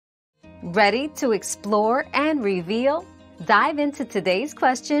Ready to explore and reveal? Dive into today's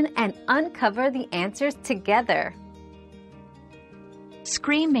question and uncover the answers together.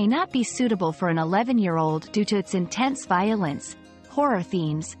 Scream may not be suitable for an 11-year-old due to its intense violence, horror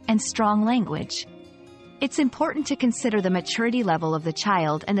themes, and strong language. It's important to consider the maturity level of the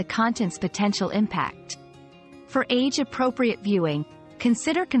child and the content's potential impact. For age-appropriate viewing,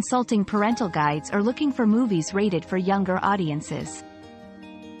 consider consulting parental guides or looking for movies rated for younger audiences.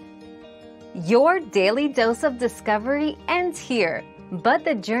 Your daily dose of discovery ends here, but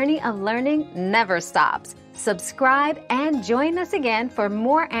the journey of learning never stops. Subscribe and join us again for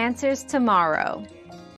more answers tomorrow.